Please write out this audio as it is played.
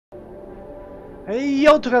Hey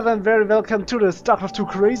yo together and very welcome to the StarCraft 2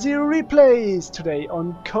 Crazy Replays! Today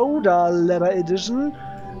on Coda Leather Edition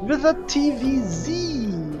with a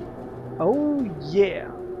TvZ! Oh yeah!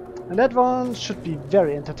 And that one should be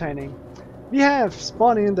very entertaining. We have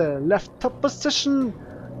spawning in the left top position,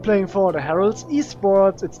 playing for the Heralds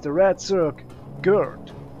Esports, it's the red Zerg,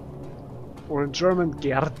 Gerd. Or in German,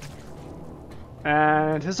 Gerd.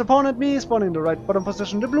 And his opponent me, spawning in the right bottom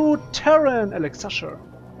position, the blue Terran, Alex Usher.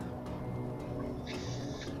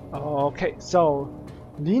 Okay, so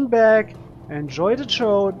lean back, enjoy the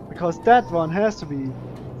show, because that one has to be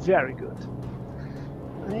very good.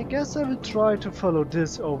 I guess I will try to follow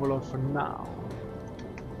this overload for now.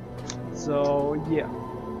 So yeah.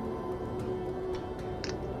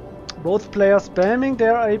 Both players spamming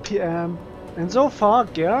their APM, and so far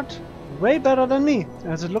Gerd way better than me,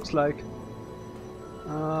 as it looks like.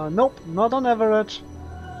 Nope, not on average.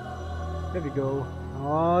 There we go.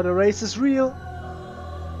 Oh, the race is real.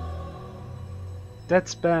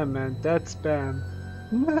 That's spam, man. That's spam.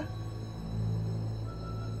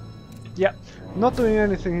 Yeah, not doing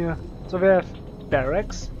anything here. So we have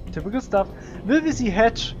barracks, typical stuff. Will we see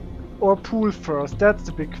hedge or pool first? That's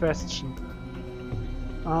the big question.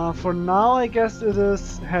 For now, I guess it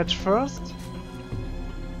is hedge first.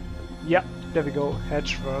 Yeah, there we go.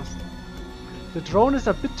 Hedge first. The drone is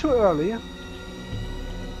a bit too early, I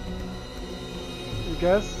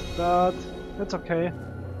guess, but that's okay.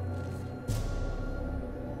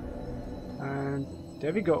 And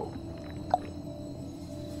there we go.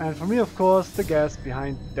 And for me, of course, the gas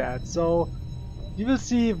behind that. So you will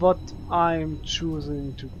see what I'm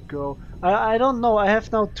choosing to go. I don't know. I have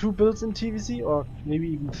now 2 builds in TvZ, or maybe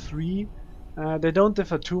even 3. They don't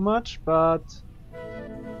differ too much, but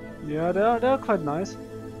yeah, they're quite nice.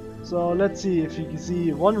 So let's see if we can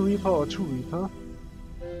see 1 Reaper or 2 Reaper.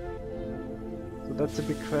 So that's a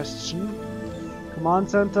big question.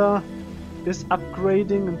 Command center is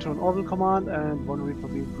upgrading into an orbital command, and 1 Reaper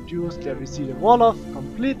being produced. There we see the wall-off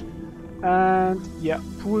complete, and yeah,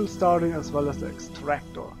 pool starting as well as the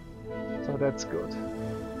extractor. So that's good.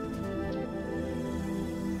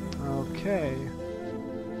 Okay,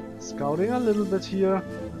 scouting a little bit here,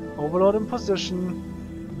 overload in position,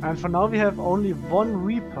 and for now we have only 1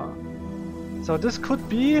 Reaper. So this could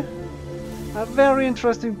be a very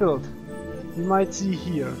interesting build. We might see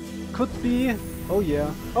here. Could be. Oh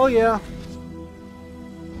yeah. Oh yeah.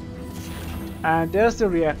 And there's the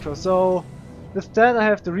reactor. So with that I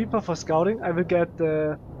have the Reaper for scouting. I will get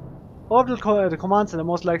the orbital the command center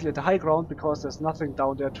most likely at the high ground, because there's nothing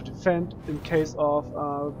down there to defend in case of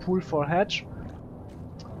pool for hedge,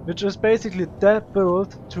 which is basically that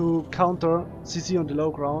build to counter CC on the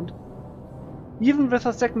low ground. Even with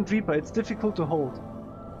a second Reaper it's difficult to hold.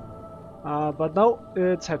 But now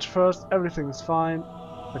it's hedge first, everything is fine,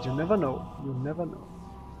 but you never know, you never know.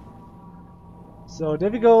 So there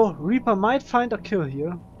we go, Reaper might find a kill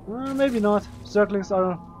here, maybe not, Zerglings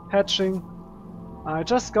are hatching. I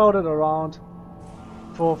just scouted around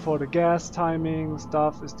for the gas timing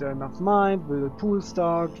stuff, is there enough mine, will the pool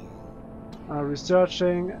start,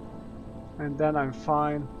 researching, and then I'm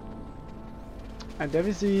fine. And there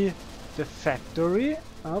we see the factory,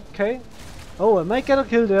 okay. Oh, I might get a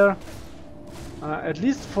kill there. At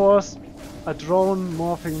least force a drone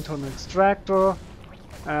morphing into an extractor.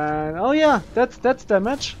 And oh yeah, that's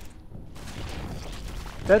damage.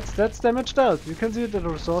 That's damage dealt. You can see the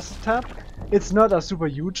resources tab. It's not a super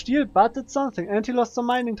huge deal, but it's something. And he lost some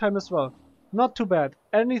mining time as well. Not too bad.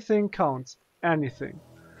 Anything counts. Anything.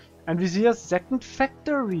 And we see a second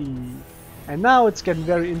factory. And now it's getting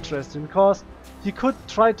very interesting, because he could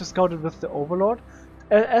try to scout it with the Overlord.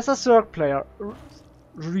 As a Zerg player,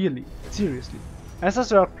 really, seriously, as a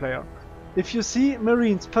Zerg player, if you see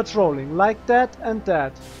Marines patrolling like that and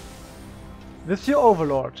that with your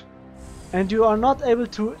Overlord, and you are not able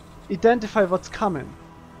to identify what's coming,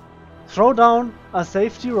 throw down a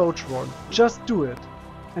safety roach ward. Just do it.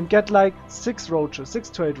 And get like 6 roaches, 6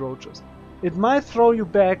 to 8 roaches. It might throw you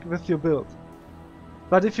back with your build.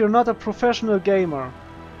 But if you're not a professional gamer,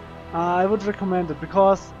 I would recommend it,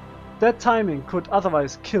 because that timing could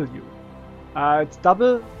otherwise kill you. It's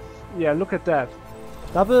double, yeah, look at that.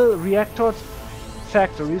 Double reactor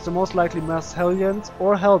factory, so most likely mass Hellions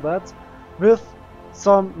or Hellbats with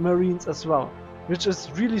some Marines as well, which is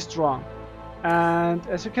really strong. And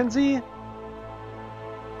as you can see,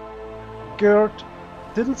 Gerd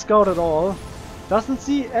didn't scout at all, doesn't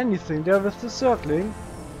see anything there with the circling.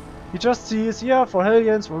 He just sees, yeah, for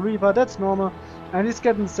Hellions, for Reaper, that's normal. And he's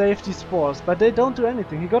getting safety spores, but they don't do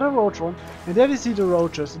anything. He got a roach one, and there we see the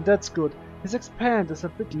roaches, and that's good. His expand is a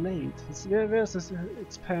bit late. Where's his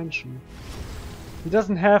expansion? He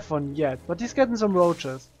doesn't have one yet, but he's getting some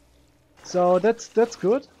roaches. So that's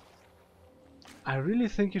good. I really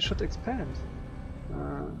think he should expand.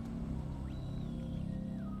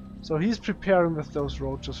 So he's preparing with those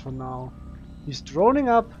roaches for now. He's droning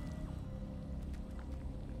up.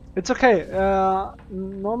 It's okay.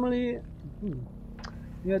 Normally,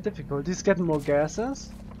 yeah, difficult. He's getting more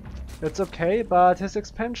gases. That's okay, but his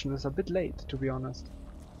expansion is a bit late, to be honest.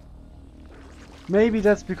 Maybe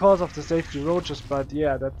that's because of the safety roaches, but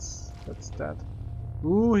yeah, that's that.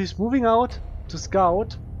 Ooh, he's moving out to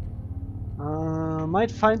scout.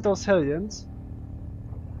 Might find those Hellions.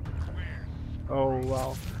 Oh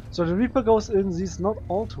wow. So the Reaper goes in, sees not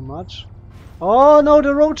all too much. Oh no,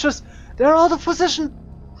 the roaches! They're out of position!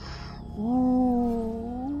 Ooh.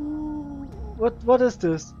 What is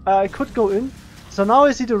this? I could go in. So now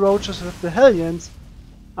I see the roaches with the Hellions.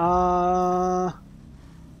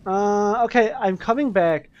 Okay, I'm coming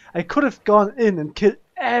back. I could have gone in and killed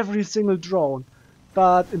every single drone.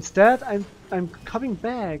 But instead I'm coming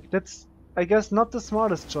back. That's, I guess, not the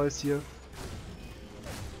smartest choice here.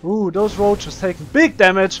 Ooh, those roaches taking big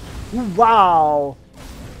damage. Ooh, wow.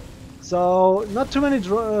 So, not too many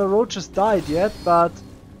roaches died yet, but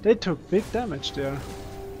they took big damage there.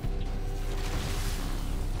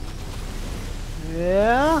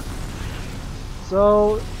 Yeah.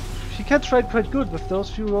 So, he can trade quite good with those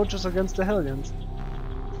few roaches against the Hellions.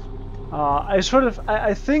 I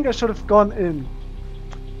think I should have gone in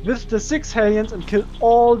with the 6 Hellions and killed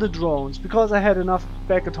all the drones, because I had enough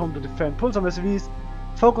back at home to defend. Pull some SCVs,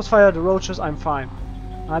 focus fire the roaches, I'm fine.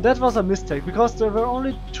 That was a mistake, because there were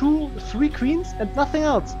only 3 queens and nothing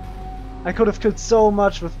else. I could have killed so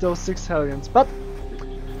much with those 6 Hellions, but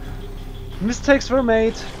mistakes were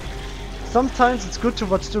made. Sometimes it's good to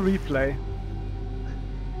watch the replay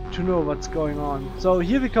to know what's going on. So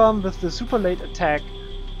here we come with the super late attack,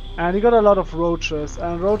 and he got a lot of roaches,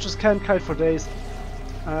 and roaches can kite for days,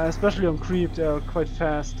 especially on creep. They are quite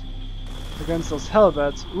fast against those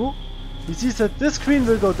hellbats. Ooh, he sees that this queen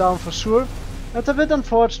will go down for sure. That's a bit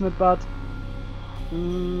unfortunate, but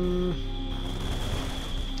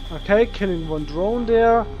okay, killing 1 drone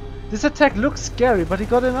there. This attack looks scary, but he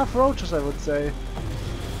got enough roaches, I would say.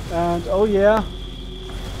 And oh yeah,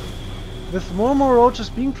 with more roaches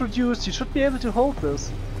being produced, he should be able to hold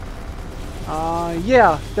this.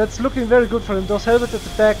 Yeah, that's looking very good for him. Those helmets at the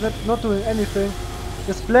back not doing anything.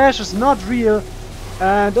 The splash is not real.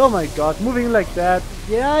 And oh my god, moving like that.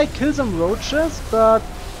 Yeah, I kill some roaches, but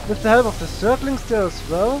with the help of the circlings there as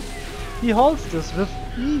well, he holds this with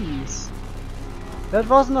ease. That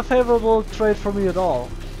wasn't a favorable trade for me at all.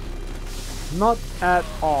 Not at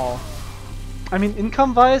all. I mean,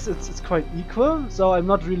 income-wise, it's quite equal, so I'm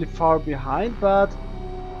not really far behind, but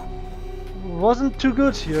wasn't too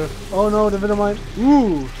good here. Oh no, the Widowmine.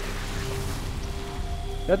 Ooh,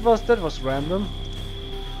 that was random.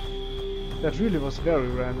 That really was very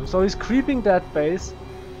random. So he's creeping that base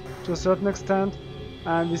to a certain extent,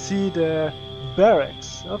 and we see the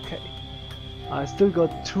barracks. Okay, I still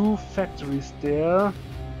got 2 factories there.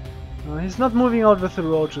 He's not moving out with the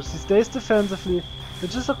roaches. He stays defensively,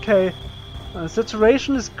 which is okay.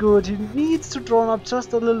 Saturation is good. He needs to drone up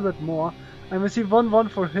just a little bit more. And we see 1-1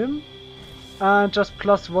 for him and just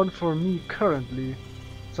 +1 for me currently.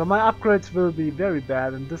 So my upgrades will be very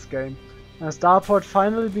bad in this game. Starport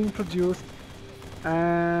finally being produced,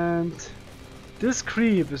 and this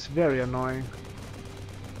creep is very annoying.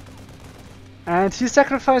 And he's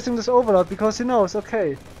sacrificing this overlord because he knows,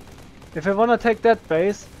 okay, if I wanna take that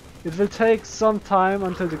base, it will take some time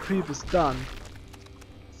until the creep is done.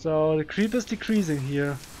 So the creep is decreasing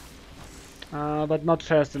here, but not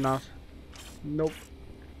fast enough. Nope.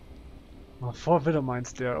 Oh, 4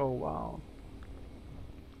 Widowmines there, oh wow.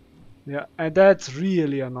 Yeah, and that's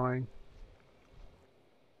really annoying.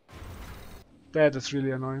 That is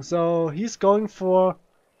really annoying. So he's going for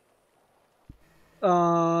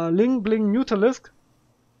Ling Bling Mutalisk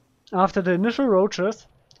after the initial roaches,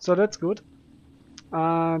 so that's good.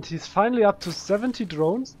 And he's finally up to 70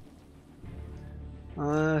 drones.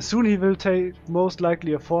 Soon he will take most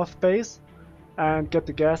likely a 4th base and get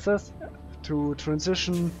the gases to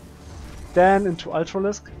transition then into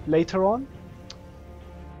Ultralisk later on.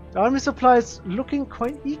 The army supply is looking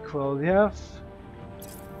quite equal. We have,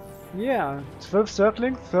 yeah, 12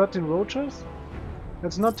 circling, 13 roaches.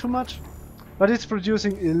 That's not too much. But it's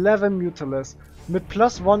producing 11 Mutalisks with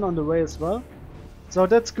 +1 on the way as well. So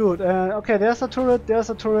that's good. Okay, there's a turret, there's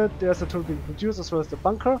a turret, there's a turret being produced as well as the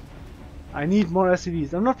bunker. I need more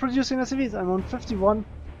SCVs. I'm not producing SCVs. I'm on 51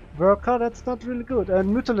 worker. That's not really good.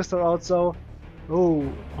 And Mutalisks are out, so...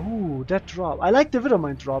 Oh, that drop. I like the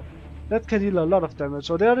Widowmine drop. That can deal a lot of damage.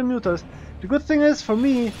 So there are the Mutas. The good thing is, for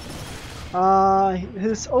me,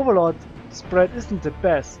 his Overlord spread isn't the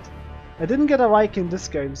best. I didn't get a Viking this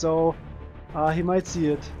game, so he might see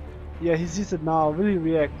it. Yeah, he sees it now. Will he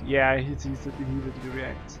react? Yeah, he sees it, immediately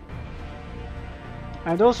reacts.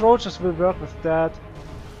 And those roaches will work with that.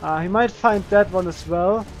 He might find that one as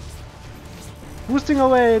well. Boosting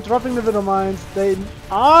away, dropping the Widow Mines. They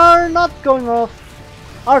are not going off.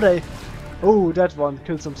 Are they? Oh, that one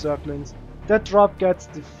killed some Zerglings. That drop gets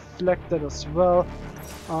deflected as well.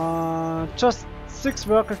 Just 6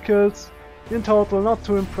 worker kills in total, not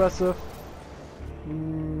too impressive.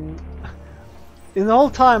 In the whole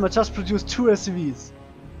time I just produced 2 SCVs.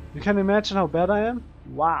 You can imagine how bad I am?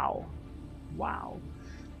 Wow. Wow.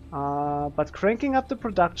 But cranking up the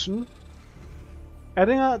production,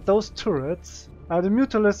 adding those turrets, the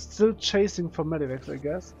Mutalist still chasing for Medivacs, I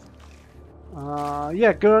guess.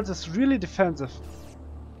 Yeah, Gerd is really defensive.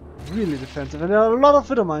 Really defensive. And there are a lot of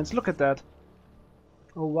Widow Mines, look at that.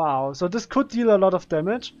 Oh wow, so this could deal a lot of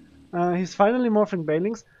damage. He's finally morphing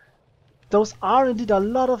Banelings. Those are indeed a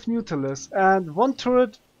lot of Mutalists, and 1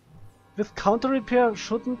 turret with counter repair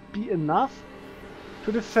shouldn't be enough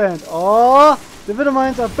to defend. Oh, the Widow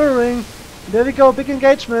Mines are burrowing. There we go, big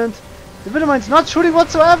engagement. The Widow Mines not shooting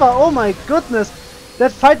whatsoever. Oh my goodness,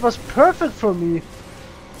 that fight was perfect for me.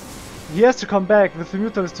 He has to come back with the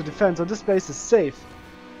Mutalist to defend, so this base is safe.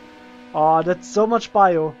 Oh, that's so much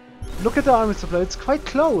bio. Look at the army supply, it's quite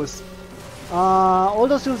close. All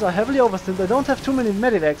those units are heavily overstilled. I don't have too many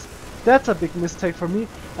Medivacs. That's a big mistake for me.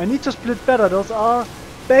 I need to split better. Those are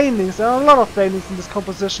Banelings. There are a lot of Banelings in this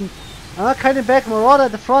composition. Kind of back, Marauder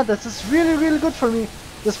at the front. This is really, really good for me.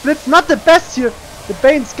 The split's not the best here. The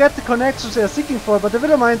Banes get the connections they are seeking for, but the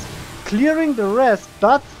Widow Mines clearing the rest.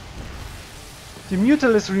 But the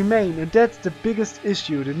Mutalists remain, and that's the biggest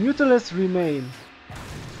issue. The Mutalists remain.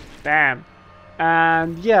 Bam.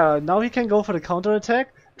 And yeah, now he can go for the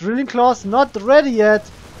counterattack. Drilling Claws not ready yet.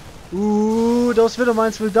 Ooh, those Widow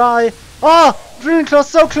Mines will die. Oh, Drilling Claws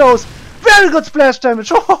so close. Very good splash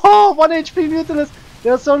damage. Oh, 1 HP Mutalist.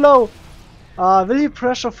 They're so low. Will he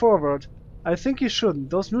pressure forward? I think he shouldn't.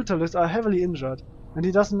 Those Mutalists are heavily injured. And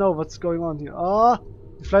he doesn't know what's going on here. Oh,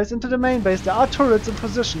 he flies into the main base. There are turrets in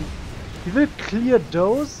position. He will clear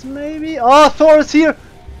those, maybe? Oh, Thor is here.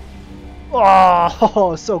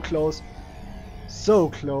 Oh, so close. So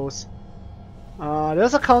close.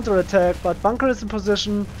 There's a counterattack, but Bunker is in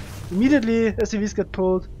position. Immediately, SCVs get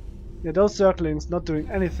pulled. Yeah, those Zerglings not doing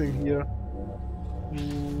anything here.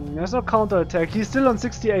 There's no counterattack. He's still on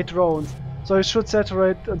 68 drones, so he should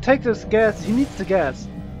saturate and take this gas. He needs the gas.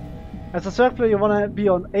 As a Zerg player, you want to be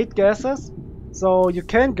on 8 gases, so you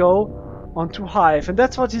can go onto Hive, and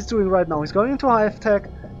that's what he's doing right now. He's going into Hive tech.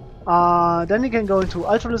 Then he can go into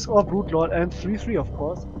Ultralisk or Broodlord and 3-3, of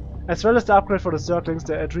course. As well as the upgrade for the Zerglings,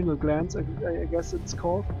 the adrenal glands, I guess it's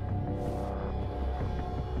called.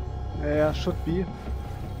 Yeah, should be.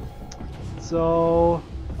 So,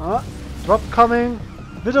 drop coming.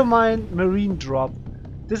 Widow Mine, Marine drop.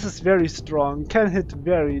 This is very strong, can hit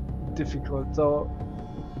very difficult. So,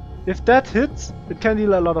 if that hits, it can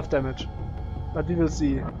deal a lot of damage. But we will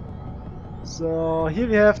see. So, here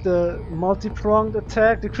we have the multi-pronged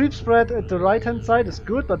attack. The creep spread at the right hand side is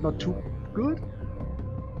good, but not too good.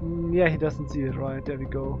 Yeah, he doesn't see it right. There we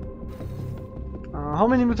go. How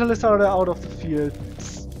many Mutalists are there out of the field?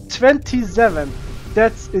 27.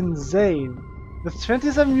 That's insane. With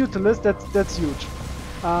 27 Mutalists, that's huge.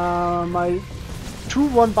 My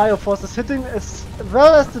 2-1 Bioforce is hitting as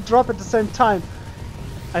well as the drop at the same time.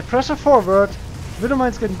 I pressure forward. Widow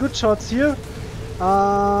Mine's getting good shots here.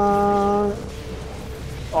 Oh,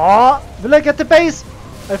 will I get the base?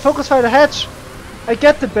 I focus fire the hatch. I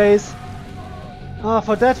get the base.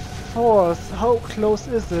 For that force, how close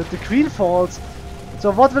is it? The queen falls.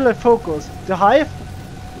 So what will I focus? The hive?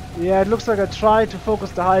 Yeah, it looks like I tried to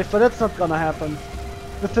focus the hive, but that's not gonna happen.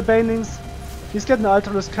 With the banelings, he's getting the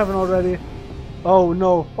Ultralisk Cavern already. Oh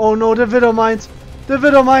no, the Widow Mines! The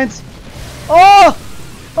Widow Mines! Oh!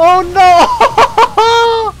 Oh no!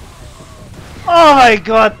 Oh my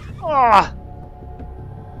god! Oh.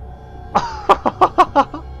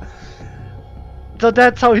 So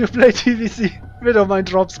that's how you play TvZ. Widow Mine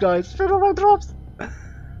drops, guys. Widow Mine drops!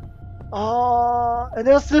 Oh, and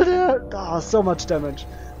they're still there. Oh, so much damage.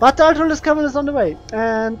 But the Ultralisk Cavern is on the way.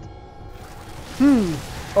 And...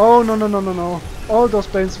 Oh, no. All those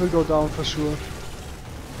planes will go down for sure.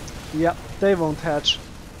 Yeah, they won't hatch.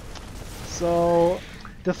 So...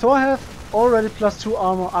 The Thor have already +2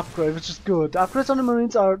 armor upgrade, which is good. The upgrades on the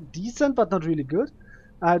Marines are decent, but not really good.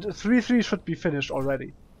 3-3 should be finished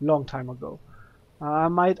already. Long time ago. I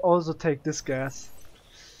might also take this gas.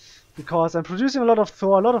 because I'm producing a lot of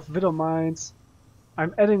Thor, a lot of Widow Mines.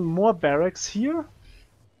 I'm adding more barracks here.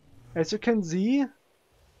 As you can see.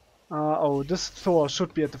 Oh, this Thor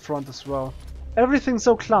should be at the front as well. Everything's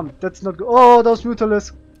so clumped. That's not good. Oh, those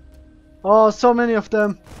Mutalisks. Oh, so many of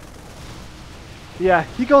them. Yeah,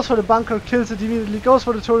 he goes for the bunker, kills it immediately. Goes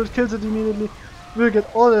for the turret, kills it immediately. We'll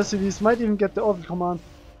get all the SCVs. Might even get the orbital command.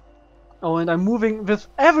 Oh, and I'm moving with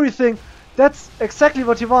everything. That's exactly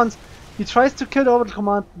what he wants. He tries to kill the orbital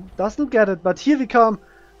command. Doesn't get it. But here we come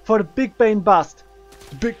for the Big Bane Bust.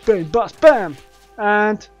 The Big Bane Bust. Bam!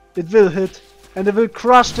 And it will hit. And it will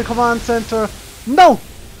crush the command center. No!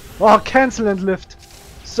 Oh, cancel and lift.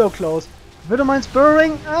 So close. Widow Mine's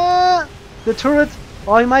burrowing. The turret.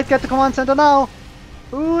 Oh, he might get the command center now.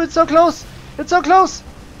 Ooh, it's so close. It's so close.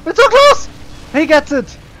 It's so close. He gets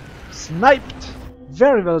it. Sniped.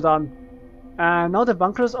 Very well done. And now the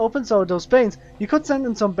bunker is open, so those Banes. You could send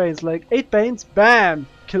in some Banes, like 8 Banes. Bam!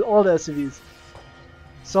 Kill all the SCVs.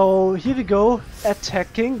 So here we go.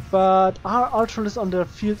 Attacking. But are Ultralists on the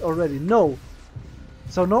field already? No.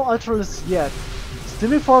 So no Ultralists yet.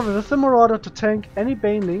 Still forward with the Marauder to tank any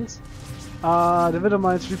Banelings. The Widow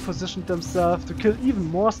Mines repositioned themselves to kill even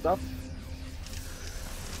more stuff.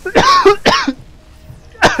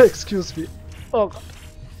 Excuse me. Oh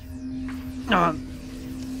god.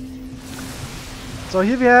 So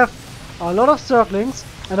here we have a lot of Circlings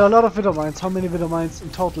and a lot of Widow Mines. How many Widow Mines in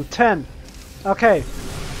total? 10. Okay.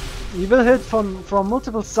 He will hit from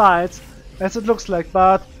multiple sides, as it looks like,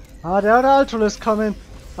 but there are the Ultralists coming.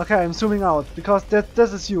 Okay, I'm zooming out, because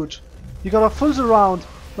this is huge. He got a full surround.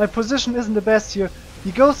 My position isn't the best here.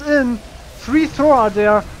 He goes in. 3 Thor are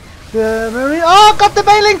there. The Marine. Oh, got the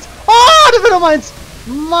Banelings! Oh, the Widow Mines!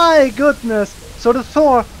 My goodness. So the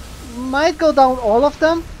Thor might go down all of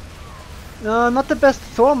them. Not the best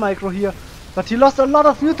Thor micro here. But he lost a lot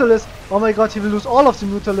of Mutalisks. Oh my god, he will lose all of the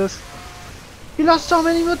Mutalisks. He lost so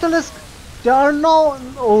many Mutalisks. There are no...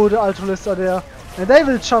 Oh, the Ultralists are there. And they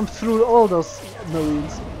will jump through all those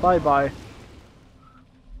Marines. Bye bye.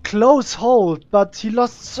 Close hold, but he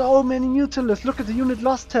lost so many Mutalisks. Look at the unit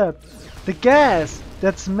loss tab. The gas,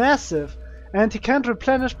 that's massive. And he can't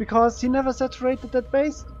replenish because he never saturated that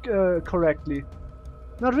base correctly.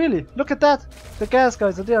 Not really. Look at that. The gas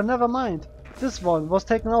guys are there. Never mind. This one was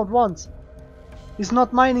taken out once. He's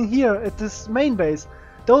not mining here at this main base.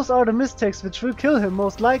 Those are the mistakes which will kill him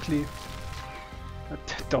most likely.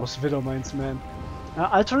 Those Widow Mines, man.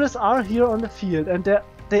 Ultralists are here on the field and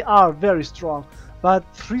they are very strong. But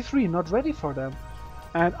 3-3 not ready for them.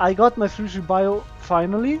 And I got my 3-3 bio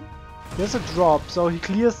finally. There's a drop, so he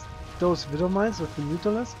clears those Widow Mines with the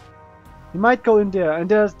Mutalisks. He might go in there, and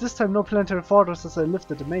there's this time no planetary fortress as I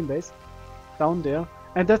lifted the main base down there.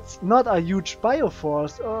 And that's not a huge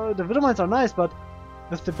bioforce. The Widow Mines are nice, but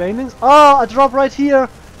with the Banelings... Oh, a drop right here!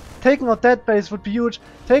 Taking out that base would be huge.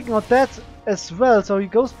 Taking out that as well, so he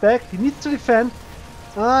goes back. He needs to defend.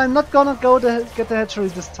 I'm not gonna go get the hatchery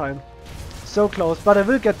this time. So close, but I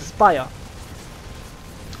will get the Spire.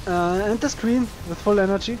 And the screen with full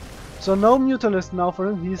energy. So no Mutalist now for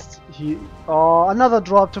him. Oh, another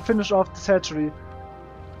drop to finish off this hatchery.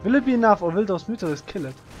 Will it be enough or will those Mutalists kill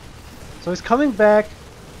it? So he's coming back.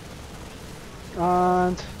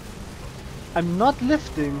 And I'm not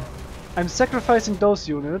lifting. I'm sacrificing those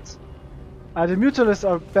units. The Mutalists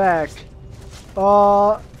are back.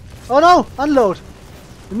 Oh no! Unload!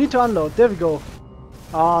 We need to unload. There we go.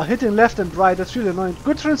 Hitting left and right. That's really annoying.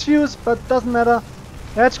 Good transfuse, but doesn't matter.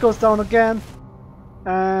 Edge goes down again.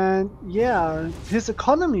 And yeah, his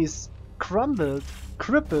economy's crippled.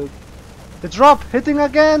 The drop hitting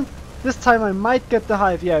again. This time I might get the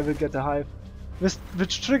hive. Yeah, I will get the hive.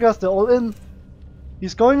 Which triggers the all-in.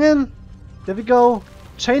 He's going in. There we go.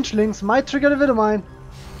 Changelings might trigger the Widow Mine.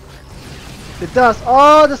 It does.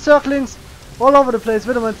 Oh, the circlings all over the place.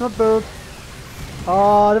 Widow Mine's not built.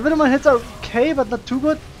 The Widow Mine hits are okay, but not too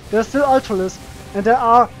good. They're still Ultralists, and they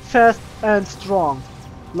are fast and strong.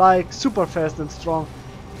 Like super fast and strong.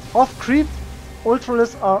 Off creep,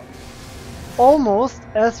 Ultralists are almost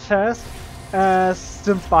as fast as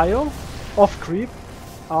Stimp Bio. Off creep.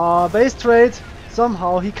 Base trade,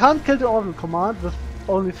 somehow. He can't kill the orbital command with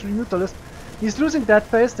only 3 Mutalisks. He's losing that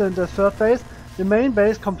base, then the third base. The main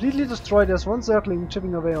base completely destroyed. There's one circling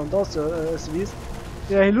chipping away on those SCVs.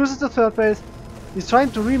 Yeah, he loses the third base. He's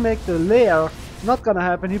trying to remake the lair. Not gonna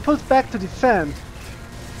happen. He pulls back to defend.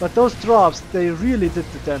 But those drops, they really did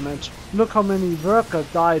the damage. Look how many workers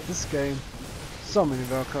died this game. So many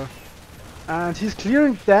workers. And he's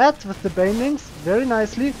clearing that with the Banelings very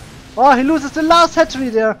nicely. Oh, he loses the last hatchery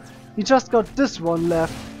there. He just got this one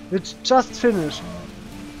left, which just finished.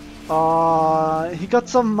 He got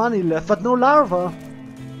some money left, but no larva.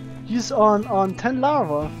 He's on 10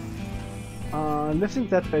 larva. Lifting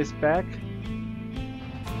that base back.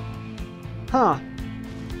 Huh.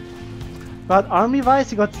 But army-wise,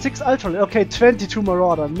 he got 6 ultra. Okay, 22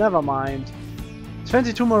 marauder. Never mind.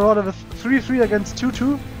 22 marauder with 3-3 against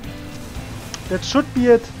 2-2. That should be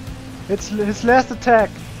it. It's his last attack.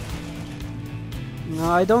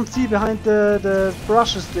 No, I don't see behind the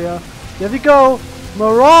brushes there. There we go.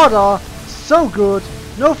 Marauder. So good.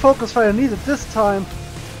 No focus fire needed this time.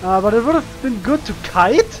 But it would have been good to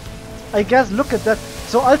kite. I guess. Look at that.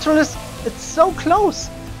 So Ultralist, it's so close.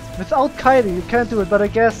 Without kiting, you can't do it. But I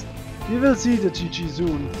guess we will see the GG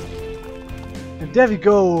soon. And there we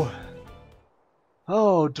go.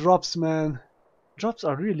 Oh, drops, man. Drops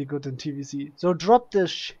are really good in TvZ. So drop the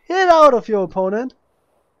shit out of your opponent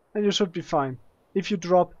and you should be fine. If you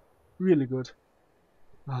drop, really good.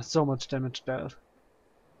 So much damage dealt.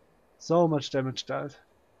 So much damage dealt.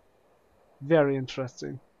 Very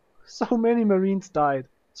interesting. So many Marines died.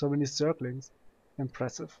 So many Circlings.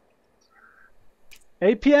 Impressive.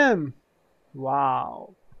 8 PM.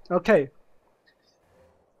 Wow. Okay.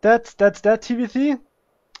 That's that TvZ.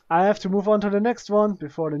 I have to move on to the next one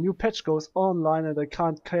before the new patch goes online and I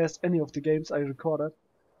can't cast any of the games I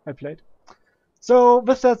played. So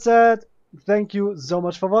with that said, thank you so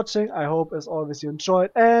much for watching. I hope as always you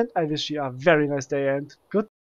enjoyed and I wish you a very nice day and goodbye.